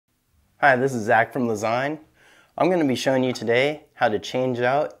Hi, this is Zach from Design. I'm going to be showing you today how to change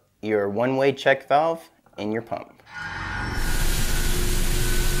out your one-way check valve in your pump.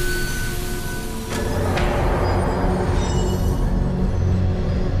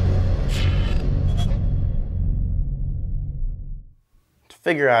 To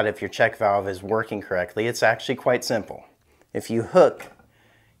figure out if your check valve is working correctly, it's actually quite simple. If you hook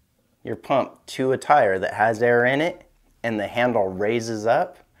your pump to a tire that has air in it and the handle raises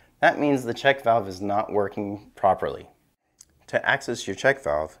up, that means the check valve is not working properly. To access your check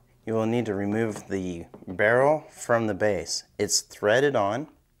valve, you will need to remove the barrel from the base. It's threaded on.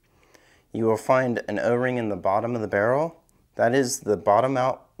 You will find an O-ring in the bottom of the barrel. That is the bottom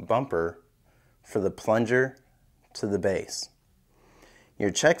out bumper for the plunger to the base.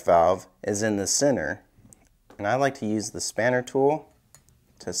 Your check valve is in the center, and I like to use the spanner tool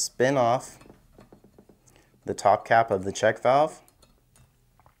to spin off the top cap of the check valve.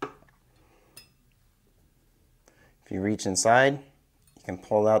 If you reach inside, you can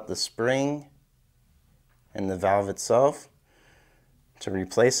pull out the spring and the valve itself. To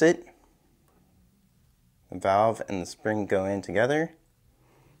replace it, the valve and the spring go in together.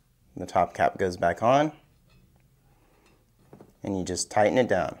 The top cap goes back on, and you just tighten it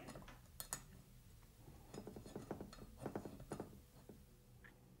down.